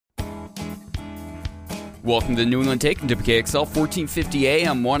Welcome to the New England Take on WKXL 1450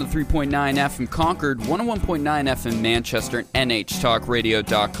 AM, 103.9 FM Concord, 101.9 FM Manchester, and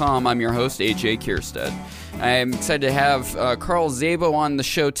NHTalkRadio.com. I'm your host, AJ Kierstead. I'm excited to have Carl Szabo on the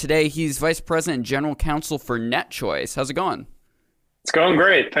show today. He's Vice President and General Counsel for NetChoice. How's it going? It's going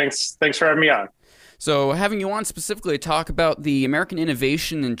great. Thanks for having me on. So having you on specifically to talk about the American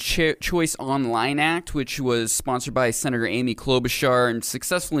Innovation and Choice Online Act, which was sponsored by Senator Amy Klobuchar and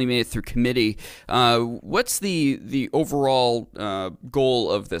successfully made it through committee. What's the overall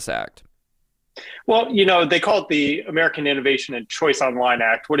goal of this act? Well, they call it the American Innovation and Choice Online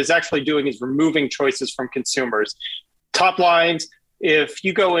Act. What it's actually doing is removing choices from consumers. Top lines, if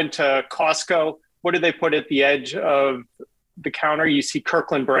you go into Costco, what do they put at the edge of the counter? You see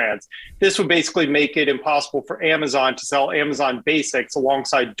Kirkland brands. This would basically make it impossible for Amazon to sell Amazon Basics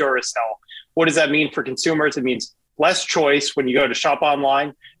alongside Duracell. What does that mean for consumers? It means less choice when you go to shop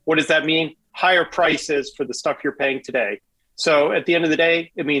online. What does that mean? Higher prices for the stuff you're paying today. So at the end of the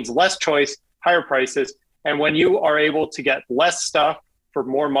day, it means less choice, higher prices. And when you are able to get less stuff for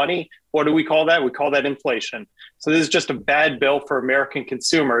more money, what do we call that? We call that inflation. So this is just a bad bill for American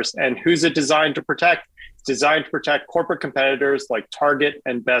consumers. And who's it designed to protect? Designed to protect corporate competitors like Target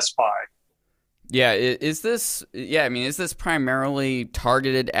and Best Buy. Yeah, is this primarily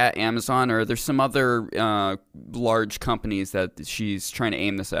targeted at Amazon, or are there some other large companies that she's trying to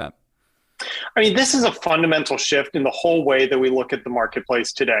aim this at? I mean, this is a fundamental shift in the whole way that we look at the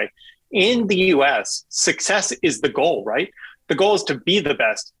marketplace today. In the US, success is the goal, right? The goal is to be the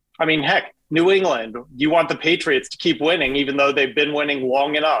best. I mean, heck, New England, you want the Patriots to keep winning, even though they've been winning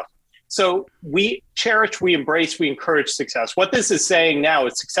long enough. So we cherish, we embrace, we encourage success. What this is saying now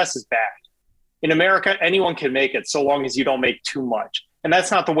is success is bad. In America, anyone can make it so long as you don't make too much. And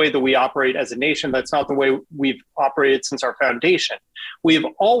that's not the way that we operate as a nation. That's not the way we've operated since our foundation. We've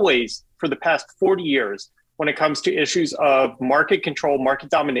always, for the past 40 years, when it comes to issues of market control, market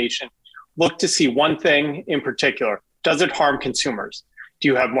domination, looked to see one thing in particular. Does it harm consumers? Do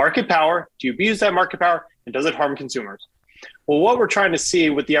you have market power? Do you abuse that market power? And does it harm consumers? Well, what we're trying to see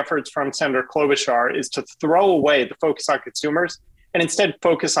with the efforts from Senator Klobuchar is to throw away the focus on consumers and instead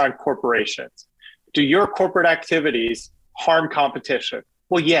focus on corporations. Do your corporate activities harm competition?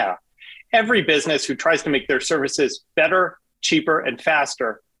 Well, yeah. Every business who tries to make their services better, cheaper, and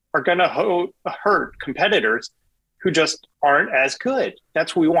faster are going to hurt competitors who just aren't as good.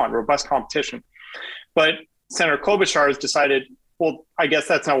 That's what we want, robust competition. But Senator Klobuchar has decided, well, I guess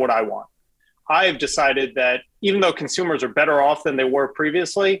that's not what I want. I've decided that even though consumers are better off than they were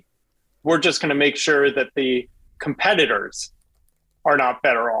previously, we're just going to make sure that the competitors are not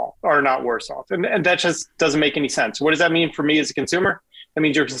better off, are not worse off. And that just doesn't make any sense. What does that mean for me as a consumer? That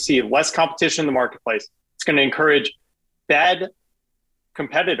means you're going to see less competition in the marketplace. It's going to encourage bad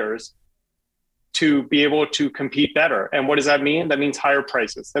competitors to be able to compete better. And what does that mean? That means higher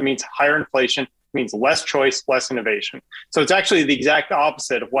prices. That means higher inflation. Means less choice, less innovation. So it's actually the exact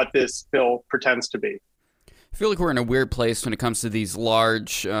opposite of what this bill pretends to be. I feel like we're in a weird place when it comes to these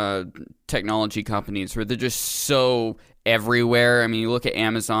large technology companies where they're just so everywhere. I mean, you look at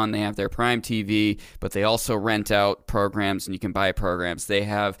Amazon, they have their Prime TV, but they also rent out programs and you can buy programs. They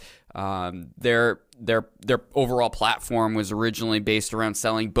have their overall platform was originally based around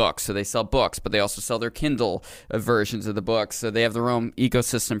selling books. So they sell books, but they also sell their Kindle versions of the books. So they have their own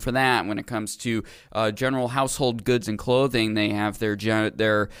ecosystem for that. When it comes to general household goods and clothing, they have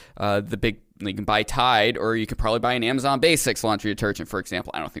the big, you can buy Tide, or you could probably buy an Amazon Basics laundry detergent, for example.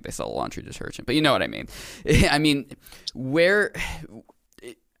 I don't think they sell a laundry detergent, but you know what I mean. I mean,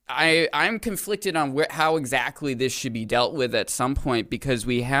 I'm conflicted on how exactly this should be dealt with at some point, because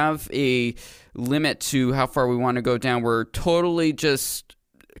we have a limit to how far we want to go down. We're totally just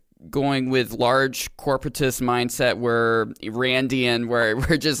going with large corporatist mindset where Randian, where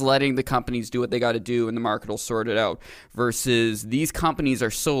we're just letting the companies do what they got to do and the market will sort it out, versus these companies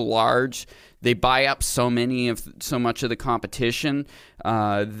are so large, they buy up so much of the competition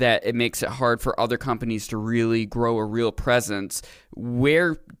that it makes it hard for other companies to really grow a real presence.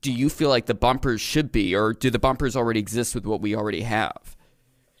 Where do you feel like the bumpers should be, or do the bumpers already exist with what we already have?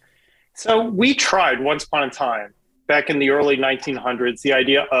 So we tried once upon a time, back in the early 1900s, the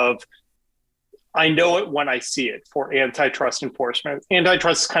idea of I know it when I see it for antitrust enforcement.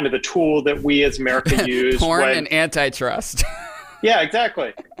 Antitrust is kind of the tool that we as America use. Porn and antitrust. Yeah,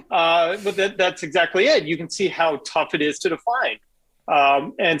 exactly. But that's exactly it. You can see how tough it is to define.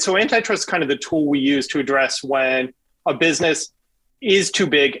 And so antitrust is kind of the tool we use to address when a business is too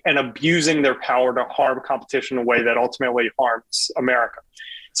big and abusing their power to harm competition in a way that ultimately harms America.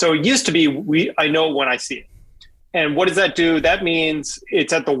 So it used to be, I know when I see it. And what does that do? That means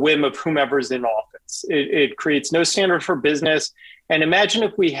it's at the whim of whomever's in office. rights. It creates no standard for business. And imagine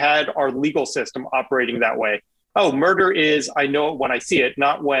if we had our legal system operating that way. Oh, murder is, I know it when I see it,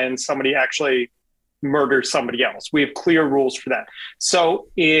 not when somebody actually murders somebody else. We have clear rules for that. So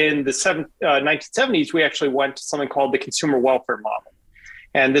in the 1970s, we actually went to something called the consumer welfare model.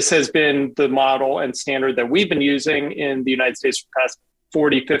 And this has been the model and standard that we've been using in the United States for the past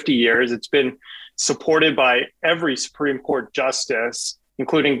 40, 50 years. It's been supported by every Supreme Court justice,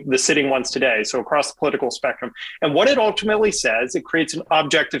 including the sitting ones today, so across the political spectrum. And what it ultimately says, it creates an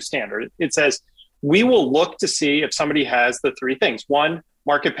objective standard. It says, we will look to see if somebody has the three things. One,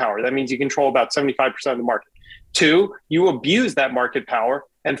 market power. That means you control about 75% of the market. Two, you abuse that market power.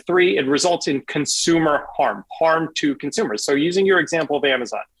 And three, it results in consumer harm to consumers. So using your example of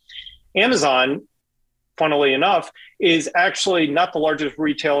Amazon, funnily enough, is actually not the largest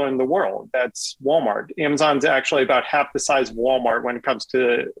retailer in the world. That's Walmart. Amazon's actually about half the size of Walmart when it comes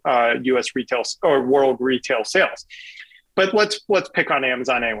to U.S. retail or world retail sales. But let's pick on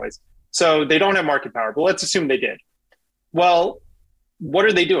Amazon anyways. So they don't have market power, but let's assume they did. Well, what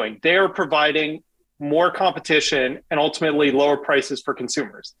are they doing? They are providing more competition and ultimately lower prices for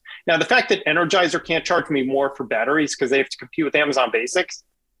consumers. Now, the fact that Energizer can't charge me more for batteries because they have to compete with Amazon Basics,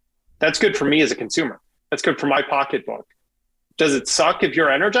 that's good for me as a consumer. That's good for my pocketbook. Does it suck if you're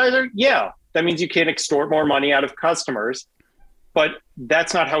Energizer? Yeah, that means you can't extort more money out of customers, but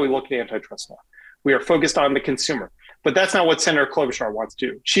that's not how we look at antitrust law. We are focused on the consumer, but that's not what Senator Klobuchar wants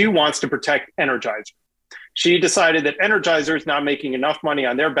to do. She wants to protect Energizer. She decided that Energizer is not making enough money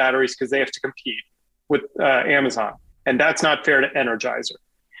on their batteries because they have to compete with Amazon, and that's not fair to Energizer.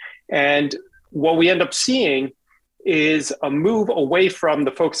 And what we end up seeing is a move away from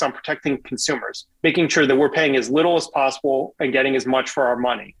the focus on protecting consumers, making sure that we're paying as little as possible and getting as much for our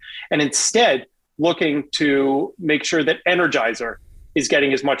money. And instead, looking to make sure that Energizer is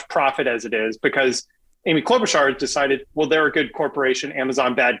getting as much profit as it is, because Amy Klobuchar has decided, well, they're a good corporation,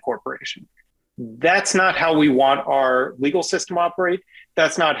 Amazon bad corporation. That's not how we want our legal system to operate.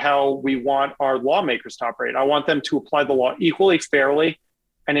 That's not how we want our lawmakers to operate. I want them to apply the law equally, fairly,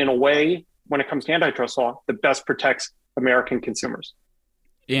 and in a way, when it comes to antitrust law, that best protects American consumers.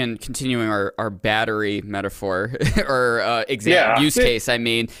 In continuing our battery metaphor or use case, I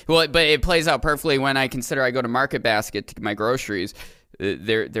mean, well, but it plays out perfectly when I consider I go to Market Basket to get my groceries.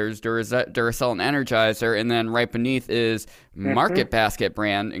 There's Duracell and Energizer, and then right beneath is Market Basket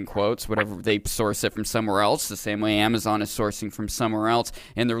brand, in quotes, whatever, they source it from somewhere else, the same way Amazon is sourcing from somewhere else,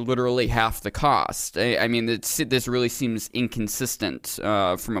 and they're literally half the cost. I mean, this really seems inconsistent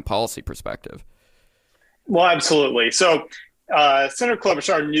from a policy perspective. Well, absolutely. So Senator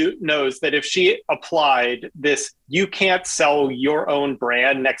Klobuchar knows that if she applied this, you can't sell your own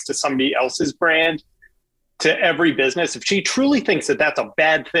brand next to somebody else's brand to every business, if she truly thinks that that's a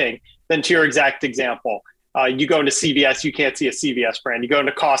bad thing, then to your exact example, you go into CVS, you can't see a CVS brand. You go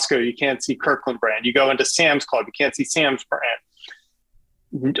into Costco, you can't see Kirkland brand. You go into Sam's Club, you can't see Sam's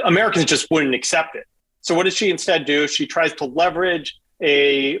brand. Americans just wouldn't accept it. So what does she instead do? She tries to leverage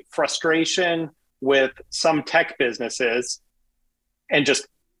a frustration with some tech businesses and just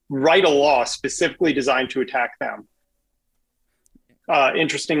write a law specifically designed to attack them.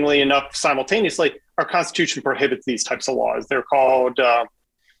 Interestingly enough, simultaneously, our Constitution prohibits these types of laws. They're called,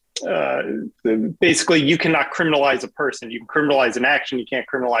 basically, you cannot criminalize a person. You can criminalize an action. You can't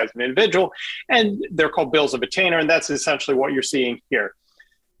criminalize an individual. And they're called bills of attainder, and that's essentially what you're seeing here.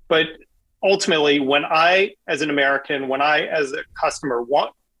 But ultimately, when I, as an American, when I, as a customer,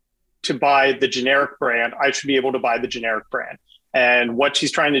 want to buy the generic brand, I should be able to buy the generic brand. And what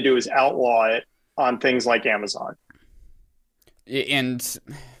she's trying to do is outlaw it on things like Amazon. And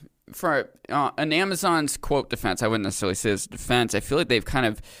for an Amazon's quote defense, I wouldn't necessarily say it's defense. I feel like they've kind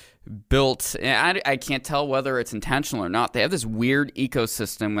of built, and I can't tell whether it's intentional or not. They have this weird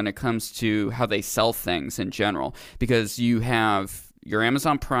ecosystem when it comes to how they sell things in general, because you have your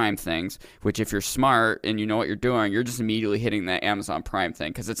Amazon Prime things, which if you're smart and you know what you're doing, you're just immediately hitting that Amazon Prime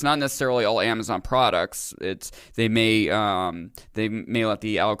thing, because it's not necessarily all Amazon products. They may let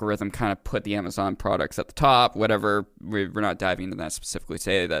the algorithm kind of put the Amazon products at the top, whatever. We're not diving into that specifically.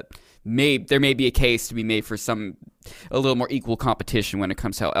 Say that there may be a case to be made for a little more equal competition when it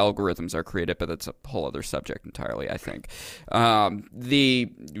comes to how algorithms are created, but that's a whole other subject entirely, I think.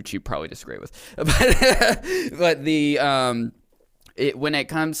 Which you probably disagree with, but when it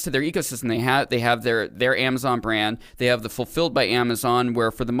comes to their ecosystem, they have their Amazon brand. They have the Fulfilled by Amazon,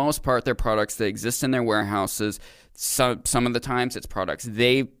 where for the most part, they're products that exist in their warehouses. Some of the times, it's products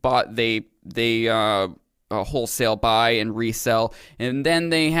they bought. They wholesale buy and resell. And then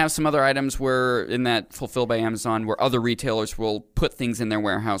they have some other items where in that Fulfilled by Amazon where other retailers will put things in their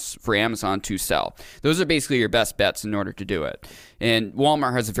warehouse for Amazon to sell. Those are basically your best bets in order to do it. And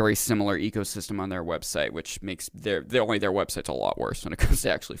Walmart has a very similar ecosystem on their website, which makes their website's a lot worse when it comes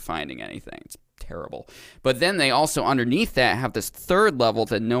to actually finding anything. It's terrible. But then they also underneath that have this third level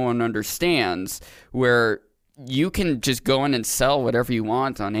that no one understands where you can just go in and sell whatever you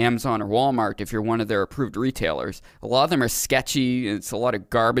want on Amazon or Walmart if you're one of their approved retailers. A lot of them are sketchy. It's a lot of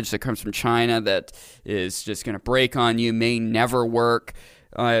garbage that comes from China that is just going to break on you, may never work.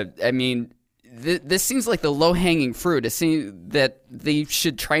 This seems like the low-hanging fruit. It seems that they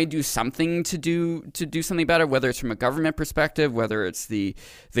should try and do something to do something about it, whether it's from a government perspective, whether it's the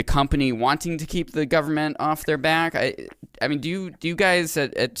company wanting to keep the government off their back. I mean, do you guys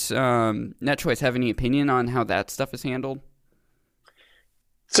at NetChoice have any opinion on how that stuff is handled?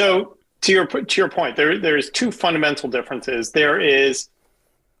 So to your point, there's two fundamental differences. There is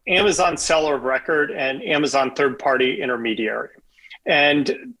Amazon seller of record and Amazon third-party intermediary,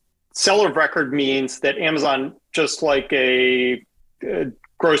 and seller of record means that Amazon, just like a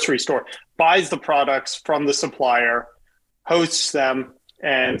grocery store, buys the products from the supplier, hosts them,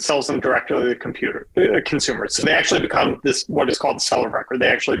 and sells them directly to the consumer. So they actually become what is called the seller of record. They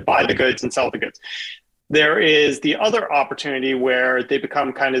actually buy the goods and sell the goods. There is the other opportunity where they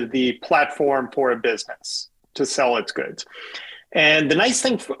become kind of the platform for a business to sell its goods. And the nice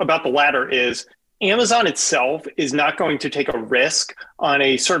thing about the latter is Amazon itself is not going to take a risk on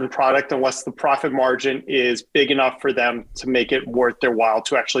a certain product unless the profit margin is big enough for them to make it worth their while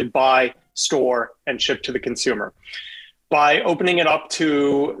to actually buy, store, and ship to the consumer. By opening it up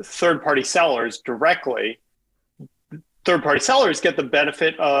to third-party sellers directly, third-party sellers get the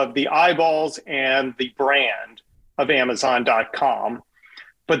benefit of the eyeballs and the brand of Amazon.com,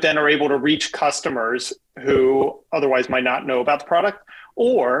 but then are able to reach customers who otherwise might not know about the product,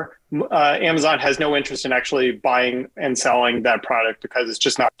 or Amazon has no interest in actually buying and selling that product because it's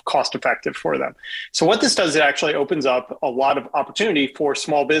just not cost effective for them. So what this does, it actually opens up a lot of opportunity for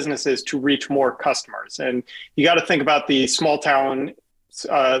small businesses to reach more customers. And you got to think about the small town,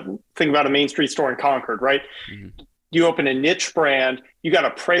 think about a Main Street store in Concord, right? Mm-hmm. You open a niche brand, you got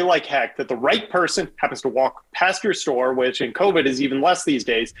to pray like heck that the right person happens to walk past your store, which in COVID is even less these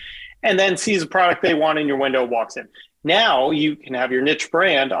days, and then sees a product they want in your window, walks in. Now you can have your niche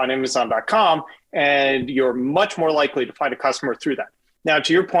brand on Amazon.com, and you're much more likely to find a customer through that. Now,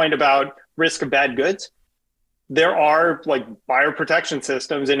 to your point about risk of bad goods, there are like buyer protection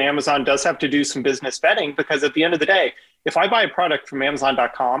systems, and Amazon does have to do some business vetting, because at the end of the day, if I buy a product from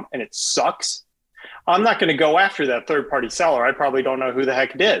Amazon.com and it sucks, I'm not going to go after that third-party seller. I probably don't know who the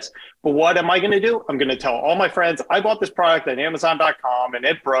heck it is. But what am I going to do? I'm going to tell all my friends, I bought this product on Amazon.com and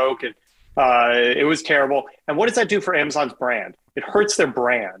it broke and it was terrible. And what does that do for Amazon's brand? It hurts their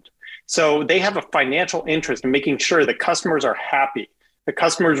brand. So they have a financial interest in making sure that customers are happy, that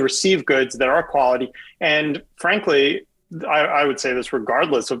customers receive goods that are quality. And frankly, I would say this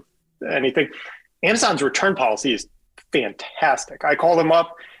regardless of anything, Amazon's return policy is fantastic. I call them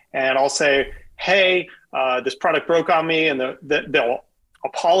up and I'll say, hey, this product broke on me, and they'll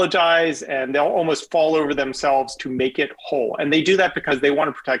apologize and they'll almost fall over themselves to make it whole. And they do that because they want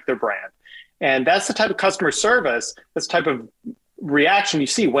to protect their brand. And that's the type of customer service, that's the type of reaction you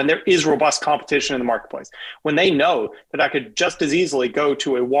see when there is robust competition in the marketplace. When they know that I could just as easily go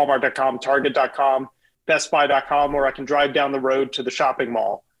to a Walmart.com, Target.com, BestBuy.com, or I can drive down the road to the shopping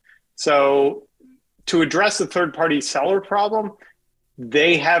mall. So to address the third-party seller problem,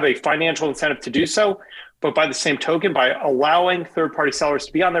 they have a financial incentive to do so. But by the same token, by allowing third-party sellers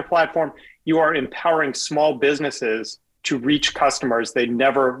to be on their platform, you are empowering small businesses to reach customers they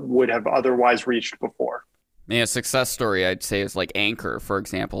never would have otherwise reached before. Yeah, a success story I'd say is like Anker, for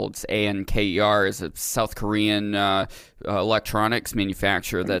example. It's ANKER, is a South Korean electronics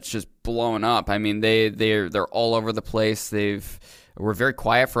manufacturer that's just blowing up. I mean, they're all over the place. Were very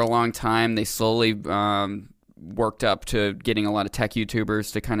quiet for a long time. They slowly worked up to getting a lot of tech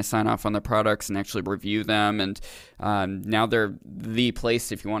YouTubers to kind of sign off on their products and actually review them. And now they're the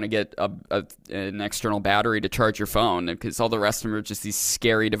place if you want to get an external battery to charge your phone, because all the rest of them are just these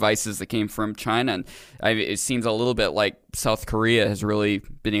scary devices that came from China. And it seems a little bit like South Korea has really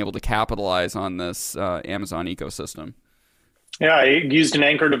been able to capitalize on this Amazon ecosystem. Yeah, I used an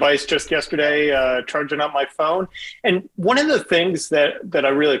Anker device just yesterday, charging up my phone. And one of the things that I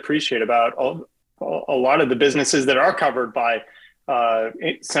really appreciate about a lot of the businesses that are covered by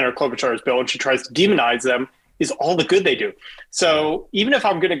Senator Klobuchar's bill, and she tries to demonize them, is all the good they do. So even if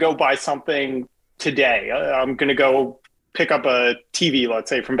I'm going to go buy something today, I'm going to go pick up a TV, let's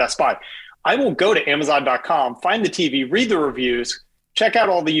say, from Best Buy. I will go to Amazon.com, find the TV, read the reviews, check out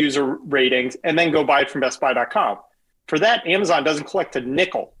all the user ratings, and then go buy it from BestBuy.com. For that, Amazon doesn't collect a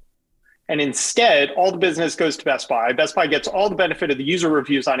nickel. And instead, all the business goes to Best Buy. Best Buy gets all the benefit of the user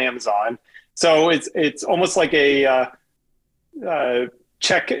reviews on Amazon. So it's almost like a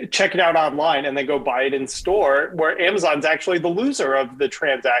check it out online and then go buy it in store, where Amazon's actually the loser of the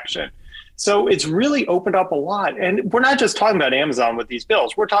transaction. So it's really opened up a lot. And we're not just talking about Amazon with these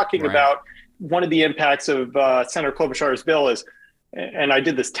bills. We're talking about one of the impacts of Senator Klobuchar's bill is, and I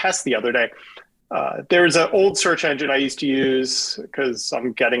did this test the other day, there's an old search engine I used to use because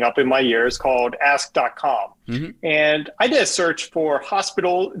I'm getting up in my years called ask.com. And I did a search for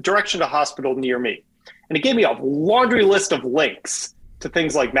direction to hospital near me. And it gave me a laundry list of links to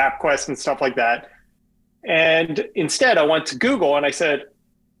things like MapQuest and stuff like that. And instead I went to Google and I said,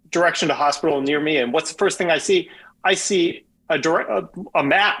 direction to hospital near me. And what's the first thing I see? I see a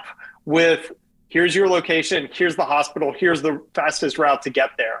map with, here's your location, here's the hospital, here's the fastest route to get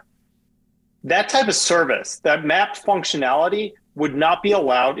there. That type of service, that map functionality, would not be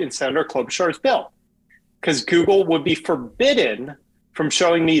allowed in Senator Klobuchar's bill, because Google would be forbidden from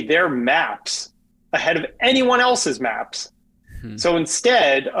showing me their maps ahead of anyone else's maps. So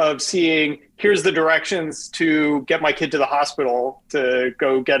instead of seeing, here's the directions to get my kid to the hospital to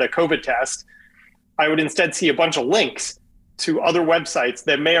go get a COVID test, I would instead see a bunch of links to other websites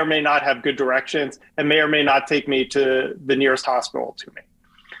that may or may not have good directions and may or may not take me to the nearest hospital to me.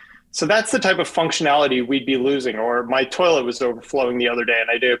 So that's the type of functionality we'd be losing. Or my toilet was overflowing the other day and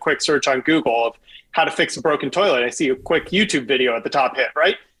I did a quick search on Google of how to fix a broken toilet. And I see a quick YouTube video at the top hit,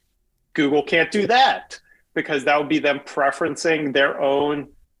 right? Google can't do that because that would be them preferencing their own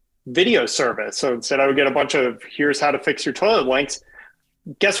video service. So instead I would get a bunch of here's how to fix your toilet links.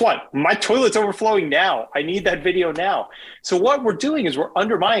 Guess what? My toilet's overflowing now. I need that video now. So what we're doing is we're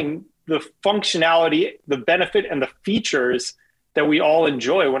undermining the functionality, the benefit, and the features that we all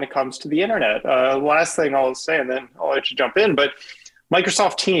enjoy when it comes to the internet. Last thing I'll say, and then I'll let you jump in, but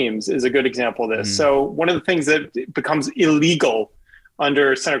Microsoft Teams is a good example of this. So one of the things that becomes illegal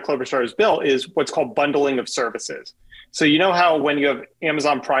under Senator Klobuchar's bill is what's called bundling of services. So you know how when you have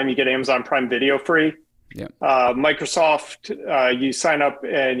Amazon Prime, you get Amazon Prime Video free? Yeah. Microsoft, you sign up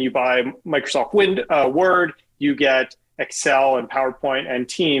and you buy Microsoft Word, you get Excel and PowerPoint and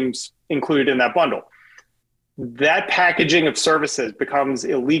Teams included in that bundle. That packaging of services becomes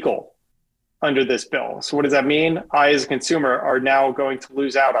illegal under this bill. So what does that mean? I, as a consumer, are now going to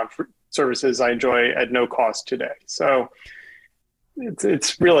lose out on services I enjoy at no cost today. So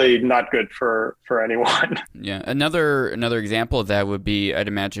it's really not good for anyone. Yeah. Another example of that would be, I'd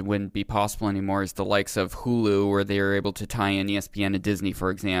imagine wouldn't be possible anymore, is the likes of Hulu, where they are able to tie in ESPN to Disney,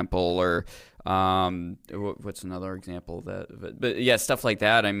 for example, or what's another example of that? But yeah, stuff like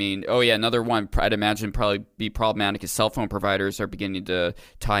that. I mean, another one I'd imagine probably be problematic is cell phone providers are beginning to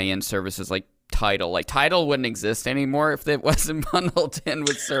tie in services like Tidal. Like Tidal wouldn't exist anymore if it wasn't bundled in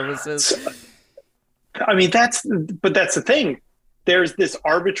with services. I mean, that's the thing. There's this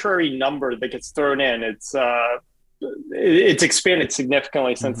arbitrary number that gets thrown in. It's expanded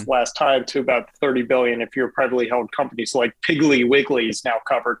significantly since last time to about 30 billion if you're a privately held company. So like Piggly Wiggly is now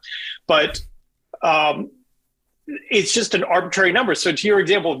covered. But it's just an arbitrary number. So to your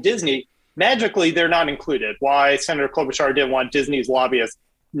example of Disney, magically they're not included. Why Senator Klobuchar didn't want Disney's lobbyists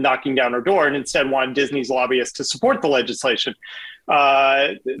knocking down her door and instead wanted Disney's lobbyists to support the legislation.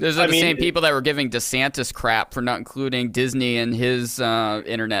 Those are the same people that were giving DeSantis crap for not including Disney in his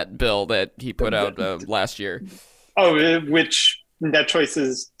internet bill that he put out last year. Oh, which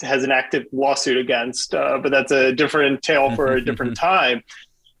NetChoice has an active lawsuit against, but that's a different tale for a different time.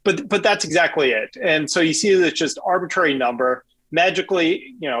 But that's exactly it. And so you see this just arbitrary number.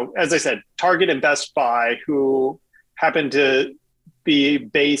 Magically, as I said, Target and Best Buy, who happen to be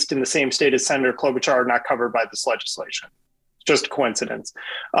based in the same state as Senator Klobuchar, are not covered by this legislation. Just a coincidence.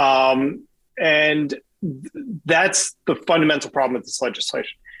 And that's the fundamental problem with this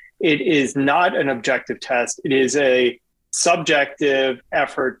legislation. It is not an objective test. It is a subjective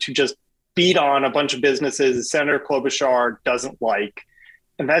effort to just beat on a bunch of businesses Senator Klobuchar doesn't like.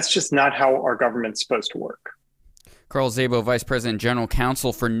 And that's just not how our government's supposed to work. Carl Szabo, Vice President and General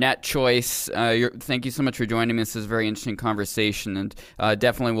Counsel for NetChoice. Thank you so much for joining me. This is a very interesting conversation, and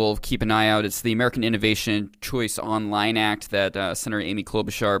definitely we'll keep an eye out. It's the American Innovation Choice Online Act that Senator Amy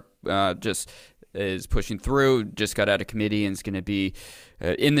Klobuchar just is pushing through, just got out of committee, and is going to be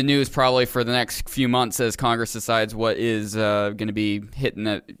in the news probably for the next few months as Congress decides what is going to be hitting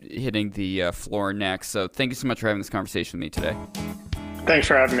the floor next. So thank you so much for having this conversation with me today. Thanks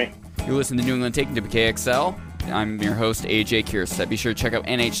for having me. You're listening to New England Taking WKXL. I'm your host, AJ Kierstead. Be sure to check out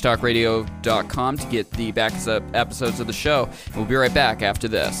nhtalkradio.com to get the back episodes of the show. We'll be right back after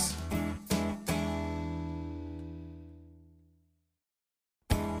this.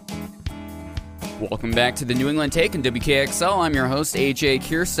 Welcome back to the New England Take on WKXL. I'm your host, AJ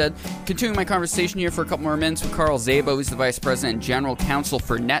Kierstead. Continuing my conversation here for a couple more minutes with Carl Szabo. He's the Vice President and General Counsel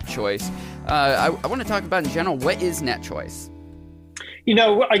for NetChoice. I want to talk about in general, what is NetChoice? You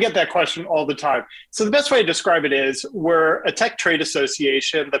know, I get that question all the time. So the best way to describe it is we're a tech trade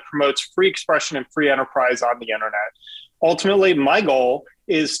association that promotes free expression and free enterprise on the internet. Ultimately, my goal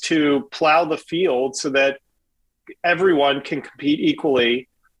is to plow the field so that everyone can compete equally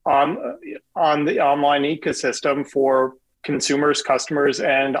on the online ecosystem for consumers, customers,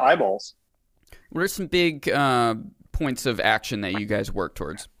 and eyeballs. What are some big points of action that you guys work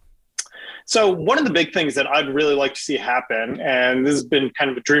towards? So one of the big things that I'd really like to see happen, and this has been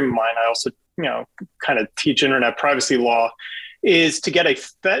kind of a dream of mine, I also, kind of teach internet privacy law, is to get a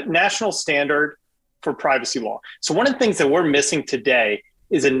national standard for privacy law. So one of the things that we're missing today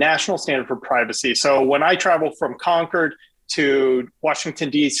is a national standard for privacy. So when I travel from Concord to Washington,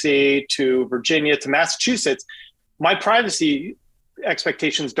 D.C., to Virginia, to Massachusetts, my privacy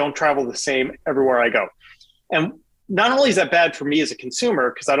expectations don't travel the same everywhere I go. And not only is that bad for me as a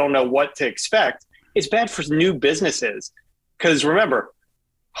consumer, because I don't know what to expect, it's bad for new businesses. Because remember,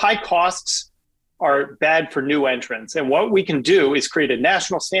 high costs are bad for new entrants. And what we can do is create a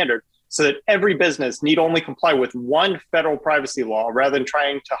national standard so that every business need only comply with one federal privacy law rather than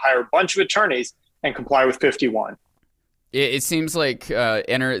trying to hire a bunch of attorneys and comply with 51. It seems like the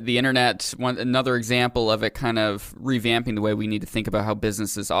internet, another example of it kind of revamping the way we need to think about how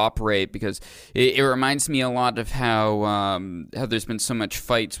businesses operate, because it reminds me a lot of how there's been so much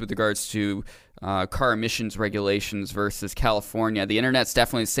fights with regards to car emissions regulations versus California. The internet's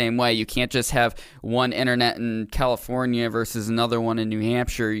definitely the same way. You can't just have one internet in California versus another one in New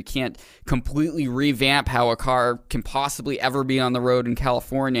Hampshire. You can't completely revamp how a car can possibly ever be on the road in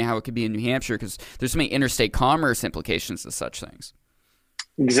California, how it could be in New Hampshire, because there's so many interstate commerce implications to such things.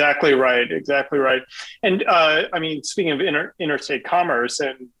 Exactly right. And speaking of interstate commerce,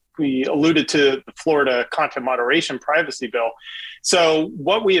 and we alluded to the Florida content moderation privacy bill. So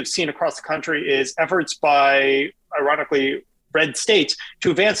what we have seen across the country is efforts by, ironically, red states to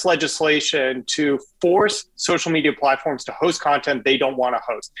advance legislation to force social media platforms to host content they don't want to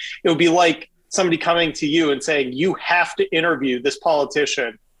host. It would be like somebody coming to you and saying, you have to interview this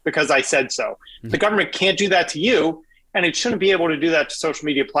politician because I said so. Mm-hmm. The government can't do that to you, and it shouldn't be able to do that to social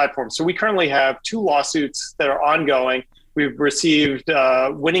media platforms. So we currently have 2 lawsuits that are ongoing. We've received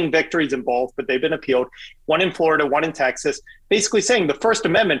winning victories in both, but they've been appealed. One in Florida, one in Texas, basically saying the First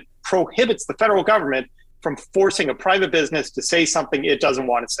Amendment prohibits the federal government from forcing a private business to say something it doesn't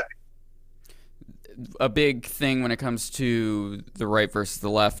want to say. A big thing when it comes to the right versus the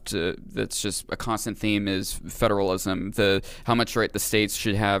left that's just a constant theme is federalism, how much right the states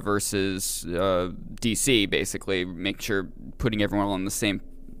should have versus D.C., basically, make sure putting everyone on the same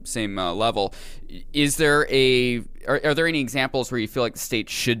level. Is there are there any examples where you feel like the state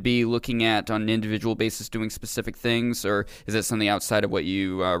should be looking at on an individual basis doing specific things, or is that something outside of what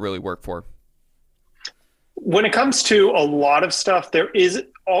you really work for? When it comes to a lot of stuff, there's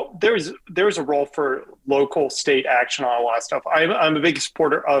a role for local state action on a lot of stuff. I'm a big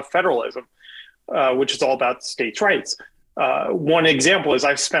supporter of federalism, which is all about states' rights. One example is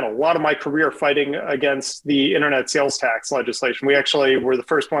I've spent a lot of my career fighting against the internet sales tax legislation. We actually were the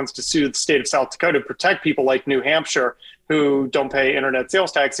first ones to sue the state of South Dakota to protect people like New Hampshire who don't pay internet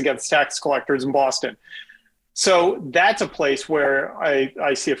sales tax against tax collectors in Boston. So that's a place where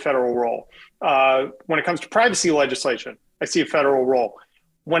I see a federal role. When it comes to privacy legislation, I see a federal role.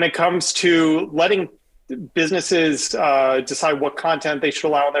 When it comes to letting businesses decide what content they should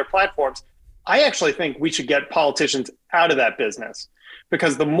allow on their platforms, I actually think we should get politicians out of that business,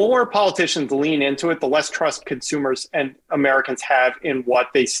 because the more politicians lean into it, the less trust consumers and Americans have in what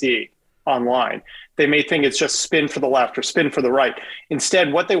they see online. They may think it's just spin for the left or spin for the right.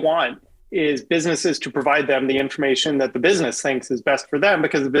 Instead, what they want is businesses to provide them the information that the business thinks is best for them,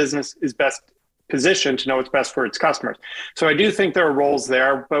 because the business is best positioned to know what's best for its customers. So I do think there are roles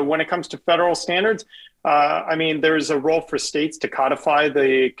there. But when it comes to federal standards, there's a role for states to codify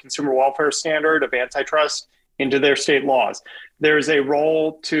the consumer welfare standard of antitrust into their state laws. There's a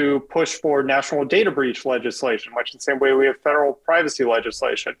role to push for national data breach legislation, much the same way we have federal privacy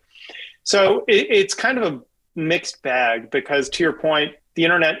legislation. So it's kind of a mixed bag, because to your point, the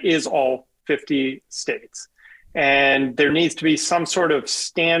internet is all 50 states. And there needs to be some sort of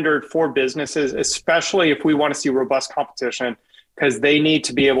standard for businesses, especially if we want to see robust competition, because they need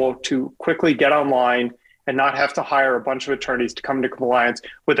to be able to quickly get online and not have to hire a bunch of attorneys to come into compliance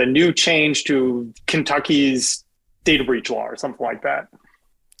with a new change to Kentucky's data breach law or something like that.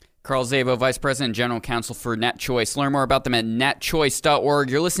 Carl Szabo, Vice President and General Counsel for NetChoice. Learn more about them at netchoice.org.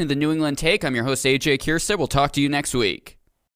 You're listening to the New England Take. I'm your host, AJ Kierstead. We'll talk to you next week.